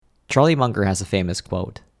Charlie Munger has a famous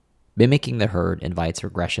quote: "Mimicking the herd invites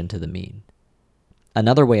regression to the mean."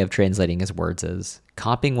 Another way of translating his words is,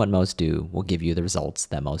 copying what most do will give you the results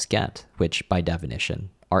that most get, which, by definition,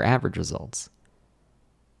 are average results.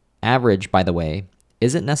 Average, by the way,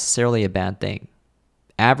 isn't necessarily a bad thing.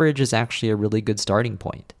 Average is actually a really good starting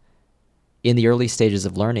point. In the early stages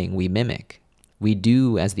of learning, we mimic. We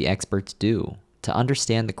do as the experts do to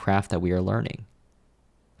understand the craft that we are learning.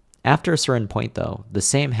 After a certain point, though, the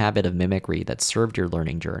same habit of mimicry that served your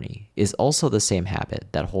learning journey is also the same habit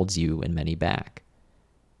that holds you and many back.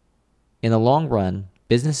 In the long run,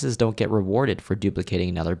 businesses don't get rewarded for duplicating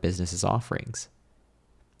another business's offerings.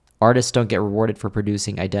 Artists don't get rewarded for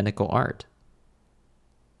producing identical art.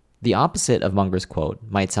 The opposite of Munger's quote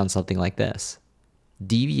might sound something like this: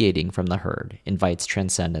 deviating from the herd invites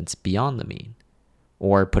transcendence beyond the mean.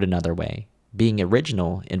 Or, put another way, being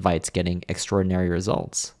original invites getting extraordinary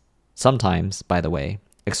results. Sometimes, by the way,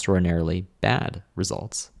 extraordinarily bad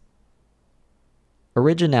results.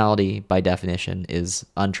 Originality, by definition, is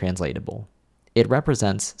untranslatable. It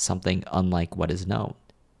represents something unlike what is known.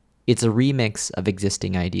 It's a remix of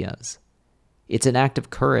existing ideas. It's an act of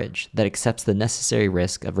courage that accepts the necessary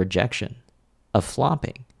risk of rejection, of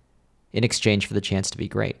flopping, in exchange for the chance to be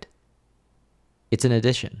great. It's an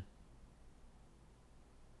addition.